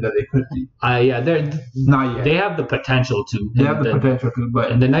playoff team that they could be. They're not yet. They have the potential to. They have the potential to,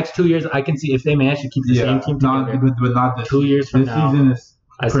 but in the next 2 years, I can see if they manage to keep the same team together. But not this. 2 years from now, season is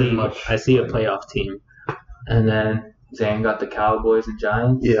I see a playoff team, and then. Zane got the Cowboys and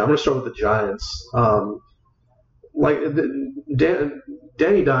Giants. Yeah, I'm going to start with the Giants.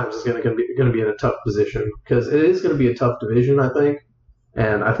 Danny Dimes is going to be in a tough position because it is going to be a tough division, I think.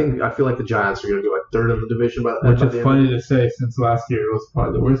 And I feel like the Giants are going to go third in the division. Which is funny to say since last year it was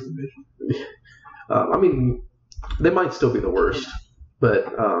probably the worst division. I mean, they might still be the worst,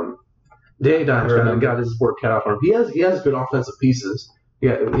 but Danny Dimes got his work cut out for him. He has good offensive pieces.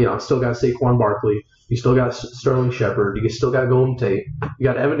 Still got Saquon Barkley. You still got Sterling Shepard. You still got Golden Tate. You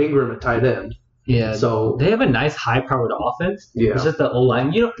got Evan Ingram at tight end. Yeah. So they have a nice high-powered offense. Yeah. It's just the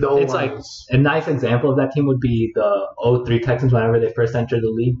O-line. You know, the it's like a nice example of that team would be the 03 Texans whenever they first entered the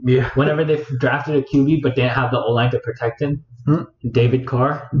league. Yeah. Whenever they drafted a QB but didn't have the O-line to protect him. David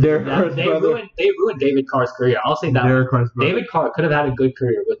Carr. They ruined David Carr's career. I'll say that. David Carr could have had a good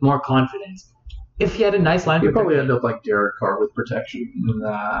career with more confidence if he had a nice line. He'd probably end up like Derek Carr with protection.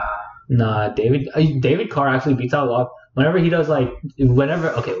 Nah. David Carr actually beats out a lot. Whenever he does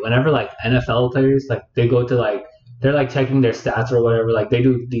whenever like NFL players like they go to like they're like checking their stats or whatever, like they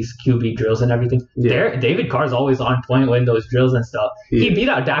do these QB drills and everything. Yeah. David Carr's always on point with those drills and stuff. Yeah. He beat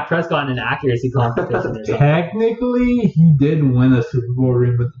out Dak Prescott in an accuracy competition. Technically, he did win a Super Bowl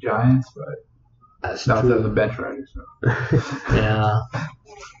ring with the Giants, but that's not true. the bench running. So. Yeah.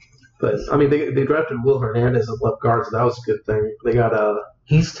 But I mean, they drafted Will Hernandez at left guard, so that was a good thing. They got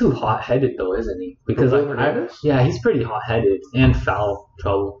He's too hot-headed though, isn't he? Because he's pretty hot-headed and foul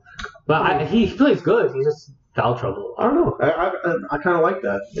trouble. But he plays good. He's just foul trouble. I don't know. I kind of like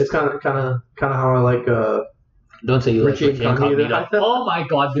that. It's kind of how I like. Don't say you Richie like Richie Incognito. Oh my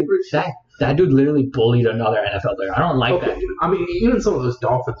God, dude, that dude literally bullied another NFL player. I don't like that dude. I mean, even some of those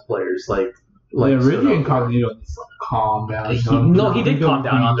Dolphins players, Richie Incognito needs to calm down. He did calm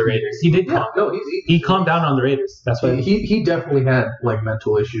down on the Raiders. He did calm. No, he calmed down on the Raiders. That's why he definitely had like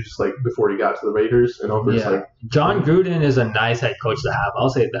mental issues like before he got to the Raiders and over. Yeah. John Gruden is a nice head coach to have. I'll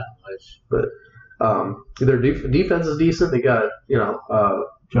say that much. But their defense is decent. They got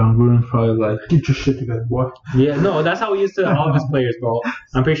John Gruden's probably like, get your shit together, boy. Yeah, no, that's how he used to all of his players, bro.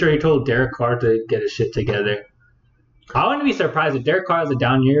 I'm pretty sure he told Derek Carr to get his shit together. I wouldn't be surprised if Derek Carr has a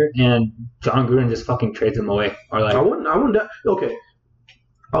down year and John Gruden just fucking trades him away. Or like, I wouldn't. Okay.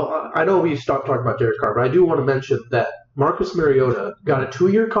 I know we stopped talking about Derek Carr, but I do want to mention that Marcus Mariota got a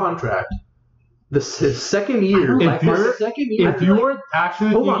 2-year contract. His second year. If you were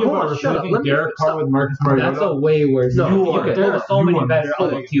actually thinking about replacing Derek Carr with Marcus Mariota, that's a way worse. There are so many better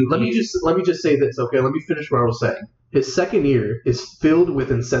other QBs. Let me just say this, okay? Let me finish what I was saying. His second year is filled with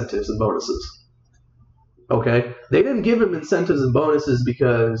incentives and bonuses. Okay? They didn't give him incentives and bonuses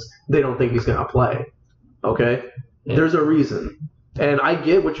because they don't think he's going to play. Okay? Yeah. There's a reason. And I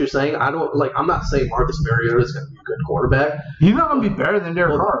get what you're saying. I'm not saying Marcus Mariota is going to be a good quarterback. He's not going to be better than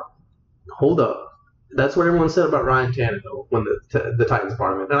Derek Carr. Hold up. That's what everyone said about Ryan Tannehill when the Titans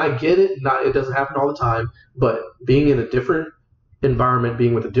brought him in. And I get it. It doesn't happen all the time. But being in a different environment,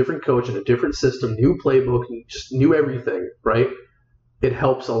 being with a different coach and a different system, new playbook, just new everything, right? It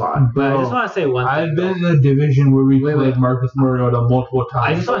helps a lot. But I just want to say one thing. I've been in a division where we played Marcus Mariota multiple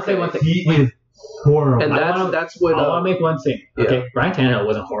times. I just want to say one thing. He is horrible. And that's what I want to make one thing. Okay, yeah. Ryan Tannehill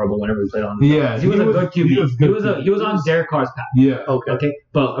wasn't horrible whenever we played on. Yeah, he was a good QB. He was on Derek Carr's path. Yeah. Okay.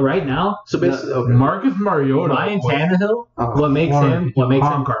 But right now, so basically, Marcus Mariota, Ryan Tannehill, what makes him,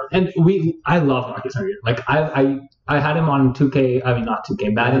 and I love Marcus Mariota. Like I had him on 2K. I mean not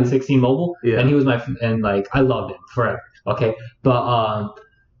 2K, Madden 16 mobile, and he was I loved him forever. Okay, but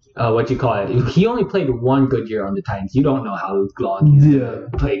what you call it? He only played one good year on the Titans. You don't know how long he's gonna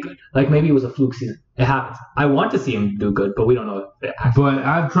play good. Like maybe it was a fluke season. It happens. I want to see him do good, but we don't know if it happens.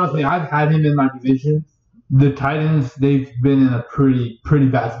 But trust me, I've had him in my division. The Titans, they've been in a pretty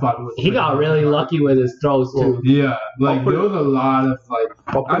bad spot. He got really lucky with his throws too. Yeah, there was a lot of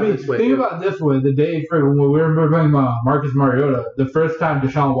think about it this way: the day when we were playing Marcus Mariota, the first time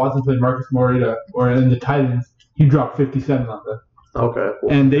Deshaun Watson played Marcus Mariota or in the Titans, he dropped 57 on them. Okay.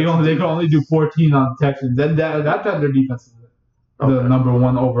 Well, and they could only do 14 on the Texans. Then that time their defense is the number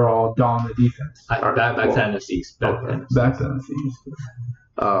one overall dominant defense. Back to NFC. Back to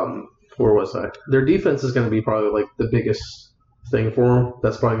NFC. Where was I? Their defense is going to be probably like the biggest thing for them.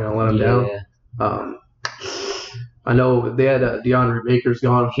 That's probably going to let them down. I know they had DeAndre Baker's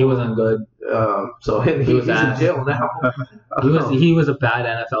gone. He wasn't good. So he's in jail now. He was a bad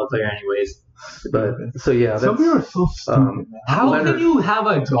NFL player anyways. But so yeah, some people are so stupid. How can you have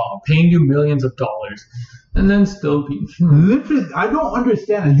a job paying you millions of dollars and then still be literally? I don't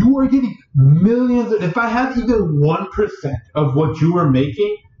understand. You are getting millions. If I had even 1% of what you were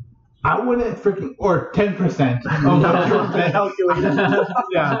making, I wouldn't or 10% of what you were calculating.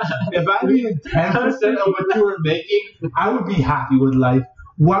 Yeah, if I had even 10% of what you were making, I would be happy with life.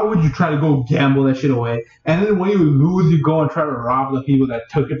 Why would you try to go gamble that shit away? And then when you lose, you go and try to rob the people that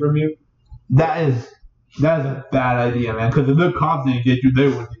took it from you. That is a bad idea, man. Because if the cops didn't get you, they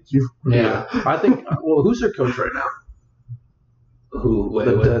would get you. Yeah. I think. Well, who's their coach right now? Who?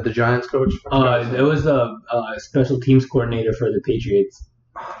 The Giants coach? It was a special teams coordinator for the Patriots.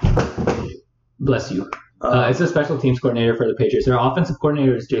 Bless you. It's a special teams coordinator for the Patriots. Their offensive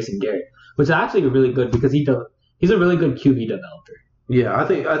coordinator is Jason Garrett, which is actually really good because he's a really good QB developer. Yeah, I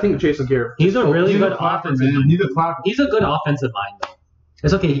think Jason Garrett. He's a really good clapper, offensive man. mind. He's a clapper. He's a good offensive mind, though.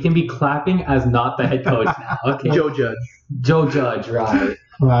 It's okay. He can be clapping as not the head coach now. Okay. Joe Judge. Joe Judge, right?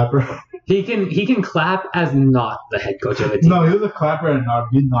 Clapper. He can clap as not the head coach of a team. No, he was a clapper and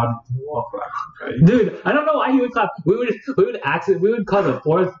he's not into the wall clapper. Right? Dude, I don't know why he would clap. We would call the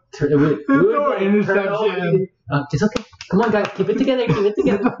fourth. We would no interception. It's okay. Come on, guys, keep it together. Keep it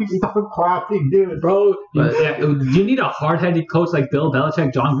together. Stop clapping, dude. Bro, you need a hard-headed coach like Bill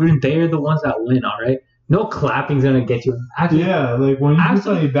Belichick, John Gruden. They're the ones that win, all right? No clapping's gonna get you. Actually, yeah, like when you do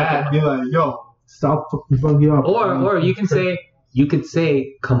something bad, be like, yo, stop fucking up. Or you could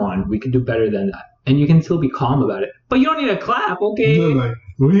say, come on, we can do better than that. And you can still be calm about it. But you don't need to clap, okay? Like,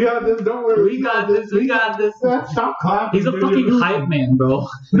 we got this, don't worry. We got this. Stop clapping. He's a fucking hype man, bro.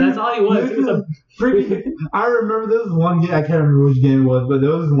 That's all he was. He was a freaking... I remember there was one game, I can't remember which game it was, but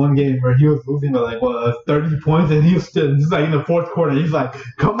there was one game where he was losing by 30 points, and he was still just like in the fourth quarter. He's like,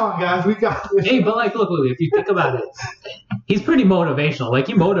 come on, guys, we got this. Hey, but like, look, if you think about it, he's pretty motivational. Like,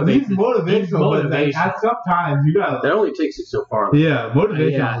 he motivates. He's motivational. But like, at some times, you gotta... That only takes you so far. Yeah,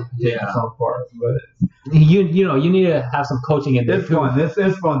 motivation so far. But you need to have some coaching in there. It's fun.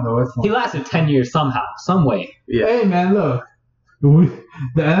 It's fun, though. It's fun. He lasted 10 years somehow, some way. Yeah. Hey, man, look.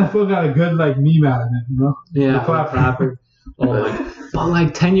 The NFL got a good, like, meme out of it, you know? Yeah, clapper. But,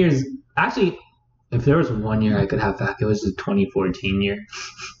 like, 10 years... Actually, if there was 1 year I could have back, it was the 2014 year.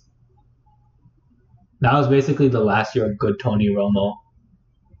 That was basically the last year of good Tony Romo.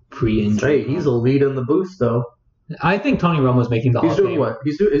 Pre-injury. Hey, he's a lead in the boost, though. I think Tony Romo's making the Hall of Fame. He's doing what?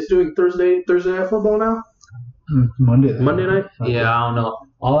 He's doing Thursday Night Football now? Monday night? Yeah, I don't know.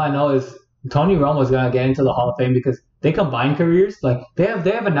 All I know is Tony Romo's going to get into the Hall of Fame because they combine careers. Like, they have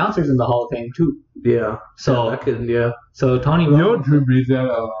announcers in the Hall of Fame, too. Yeah. So, So Tony Romo... You know Drew Brees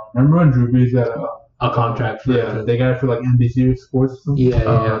remember when Drew Brees had a contract for... they got it for, like, NBC Sports or something? Yeah,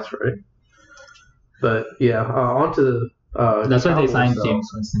 that's right. But, yeah, on to the... that's why they signed though. James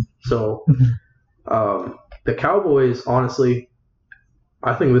Winston. So, the Cowboys, honestly,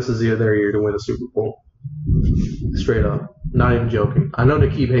 I think this is their year to win the Super Bowl. Straight up. Not even joking. I know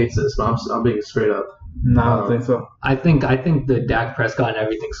Nakeem hates this, but I'm being straight up. No, I don't think so. I think the Dak Prescott and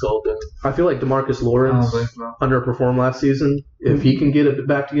everything sold him. I feel like DeMarcus Lawrence underperformed last season. If he can get it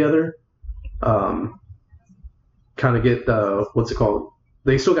back together, kind of get what's it called?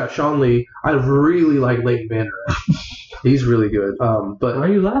 They still got Sean Lee. I really like Leighton Vander Esch. He's really good. But why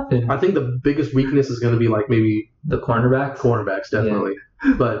are you laughing? I think the biggest weakness is going to be like maybe the cornerbacks. Cornerbacks, definitely.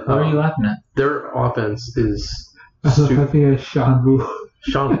 Yeah. But what are you laughing at? Their offense is. I think it's Sean Wu.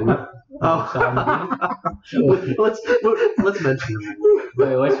 Sean Wu. Let's mention him.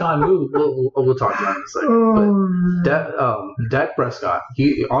 Wait, what's Sean Wu? We'll talk about it in a second. But Dak Prescott,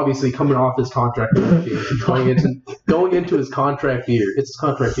 he obviously coming off his contract going into his contract year. It's his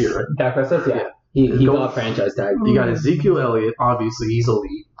contract year, right? Dak Prescott, yeah. He got franchise tag. You got Ezekiel Elliott, obviously he's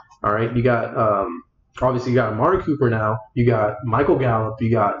elite. All right, you got obviously you got Amari Cooper now. You got Michael Gallup. You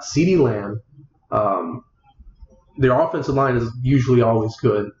got CeeDee Lamb. Their offensive line is usually always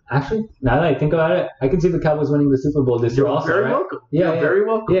good. Actually, now that I think about it, I can see the Cowboys winning the Super Bowl this year also, very right? welcome. Yeah, very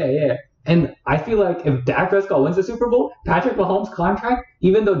welcome. Yeah. And I feel like if Dak Prescott wins the Super Bowl, Patrick Mahomes' contract,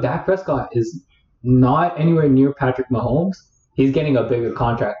 even though Dak Prescott is not anywhere near Patrick Mahomes, he's getting a bigger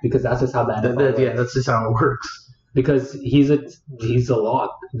contract because that's just how that works. Yeah, that's just how it works. Because he's a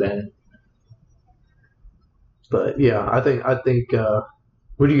lock then. But yeah, I think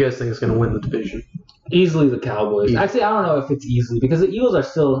who do you guys think is going to win the division? Easily the Cowboys. Actually, I don't know if it's easily because the Eagles are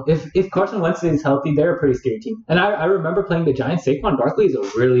still. If Carson Wentz is healthy, they're a pretty scary team. And I remember playing the Giants. Saquon Barkley is a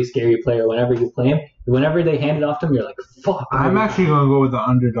really scary player. Whenever you play him, whenever they hand it off to him, you're like, "Fuck." I'm actually gonna go with the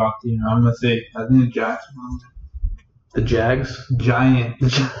underdog team. I'm gonna say I think the Jags. The Jags?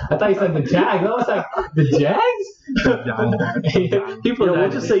 Giants. I thought you said the Jags. I was like, the Jags? Giants. People we'll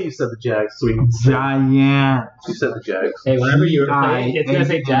just say you said the Jags. So Giants. You said the Jags. Hey, whenever you're playing, it's going to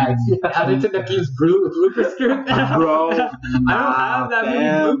say Jags. Add it to Nakeem's blooper script. Bro. I don't have that many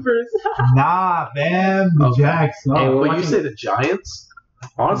bloopers. Nah, man. The Jags. Hey, when you say the Giants,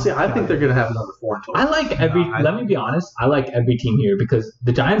 honestly, I think they're going to have another 4-12. I like let me be honest, I like every team here because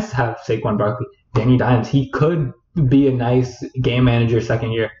the Giants have Saquon Barkley. Danny Dimes, he could be a nice game manager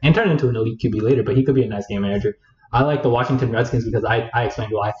second year and turn into an elite QB later, but he could be a nice game manager. I like the Washington Redskins because I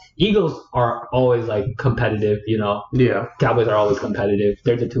explained why. Eagles are always like competitive, you know. Yeah. Cowboys are always competitive.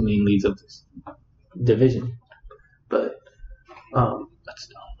 They're the two main leads of this division. But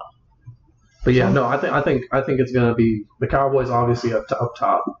yeah, no, I think it's gonna be the Cowboys obviously up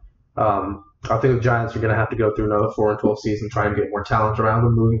top. I think the Giants are gonna have to go through another 4-12 season, try and get more talent around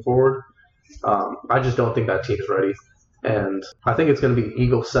them moving forward. I just don't think that team is ready. And I think it's going to be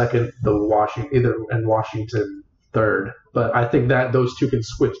Eagles second, and Washington third. But I think that those two can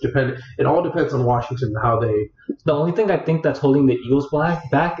switch. It all depends on Washington how they. The only thing I think that's holding the Eagles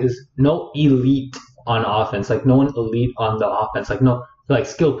back is no elite on offense. Like no one elite on the offense. Like no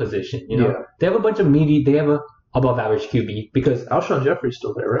skill position. You know, Yeah. They have a bunch of They have a above average QB because Alshon Jeffrey's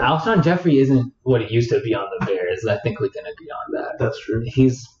still there, right? Alshon Jeffrey isn't what he used to be on the Bears. I think we're going to be on that. That's true.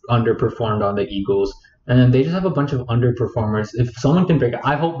 He's underperformed on the Eagles. And they just have a bunch of underperformers. If someone can break out,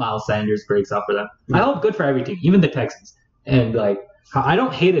 I hope Miles Sanders breaks out for them. I hope good for every team, even the Texans. And I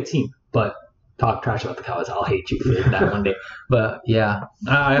don't hate a team, but talk trash about the Cowboys. I'll hate you for that one day. But yeah,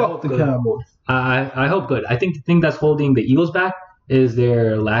 I hope the good. Cowboys. I hope good. I think the thing that's holding the Eagles back is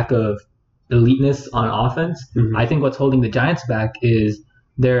their lack of eliteness on offense. Mhm. I think what's holding the Giants back is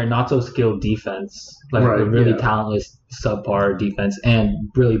their not so skilled defense, a really talentless subpar defense and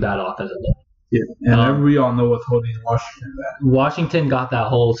really bad offensive line. Yeah, and we all know what's holding Washington back. Washington got that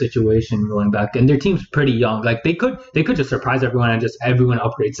whole situation going back, and their team's pretty young. Like they could just surprise everyone and just everyone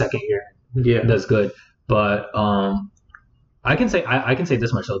upgrade second year. Yeah, That's good. But I can say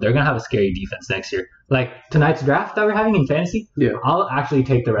this much though, they're gonna have a scary defense next year. Like tonight's draft that we're having in fantasy, Yeah. I'll actually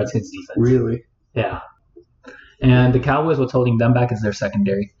take the Redskins defense. really, Yeah. And the Cowboys, what's holding them back is their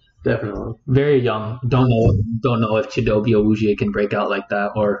secondary. definitely. Very young. Don't know if Chidobe Awuzie can break out like that,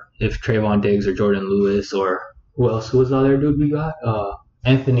 or if Trayvon Diggs or Jordan Lewis or who else? Who was the other dude we got?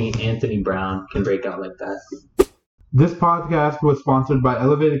 Anthony Brown can break out like that. This podcast was sponsored by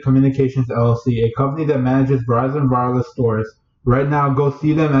Elevated Communications LLC, a company that manages Verizon wireless stores. Right now, go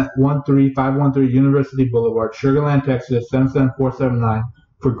see them at 13513 University Boulevard, Sugar Land, Texas, 77479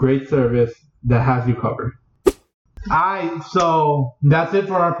 for great service that has you covered. So that's it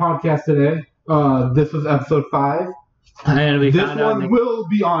for our podcast today. This was episode 5. And we This found out one will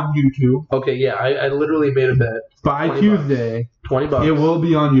be on YouTube Okay, yeah, I literally made a bet. by $20. Tuesday. $20. It will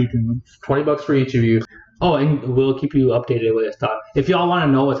be on YouTube. $20 for each of you. Oh, and we'll keep you updated with stuff. If y'all want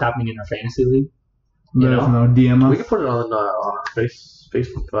to know what's happening in our fantasy league, Let us know. DM We us. can put it on our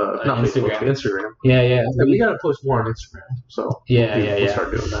Facebook, not Instagram. Facebook, Instagram. yeah. And we gotta post more on Instagram, so Yeah. we'll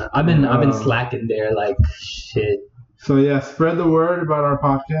start doing that. I've been slacking there like shit. So yeah, spread the word about our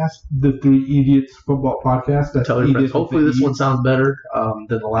podcast, the Three Idiots Football Podcast. That's Tell your friends. Idiots with Hopefully, the this E. one sounds better than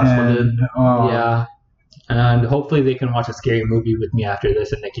the last one did. And, Yeah. And hopefully they can watch a scary movie with me after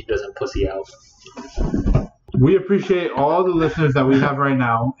this and Nikki doesn't pussy out. We appreciate all the listeners that we have right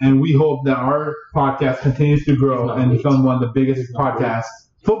now, and we hope that our podcast continues to grow and become one of the biggest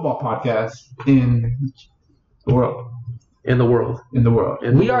football podcasts in the world. In the world.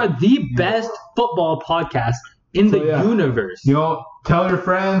 We are the best football podcast in the universe. You know, tell your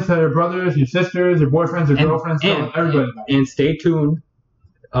friends, tell your brothers, your sisters, your boyfriends, your girlfriends, tell everybody. And stay tuned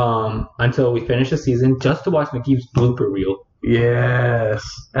until we finish the season just to watch Nikki's blooper reel. Yes.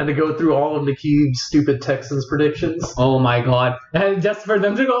 And to go through all of Nikki's stupid Texans predictions. Oh my god. And just for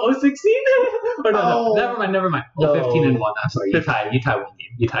them to go 0-16? Or no, never mind. 15-1. I'm sorry. You tie one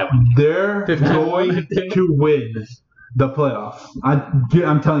game. They're going to win the playoffs.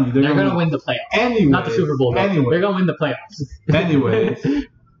 I'm telling you, they're going to win the playoffs. Anyway, not the Super Bowl. Anyway, they're going to win the playoffs. Anyways,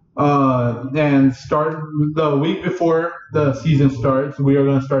 and start the week before the season starts, we are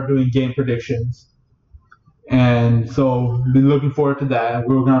going to start doing game predictions. And so, be looking forward to that.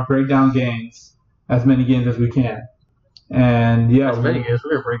 We're going to break down games, as many games as we can. And yeah, As many games,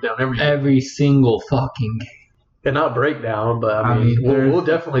 we're going to break down every single fucking game. And not break down, but I mean we'll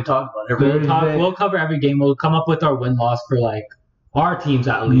definitely talk about every game. We'll cover every game. We'll come up with our win-loss for like our teams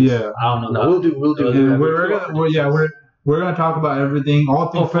at least. Yeah. I don't know. No, we'll do. And we're gonna talk about everything.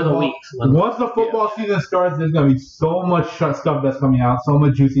 All things for the football. weeks. Once the football season starts, there's gonna be so much stuff that's coming out, so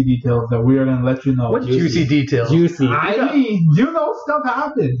much juicy details that we are gonna let you know. What juicy details? Juicy. I mean, you know, stuff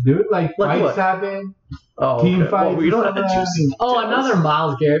happens, dude. Like fights what? happen, Oh, team okay. fights. Well, we don't have the juicy. Another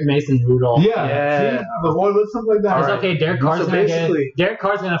Myles Garrett, Mason Rudolph. Yeah. See? The boy with something like that. It's okay. Derek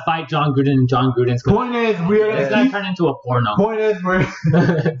Carr's gonna fight John Gruden, and John Gruden's gonna. Point is, it's gonna turn into a porno. Point is, we're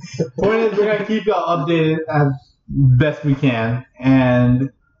gonna keep y'all updated as best we can, and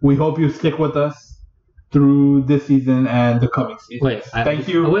we hope you stick with us through this season and the coming season. Wait, Thank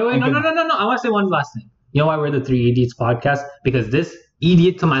you. Wait, no. I want to say one last thing. You know why we're the Three Idiots podcast? Because this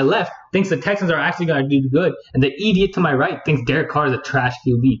idiot to my left thinks the Texans are actually going to do good, and the idiot to my right thinks Derek Carr is a trash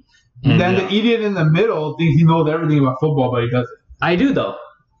QB. And then the idiot in the middle thinks he knows everything about football, but he doesn't. I do, though.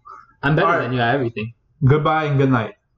 I'm better than you at everything. Goodbye and good night.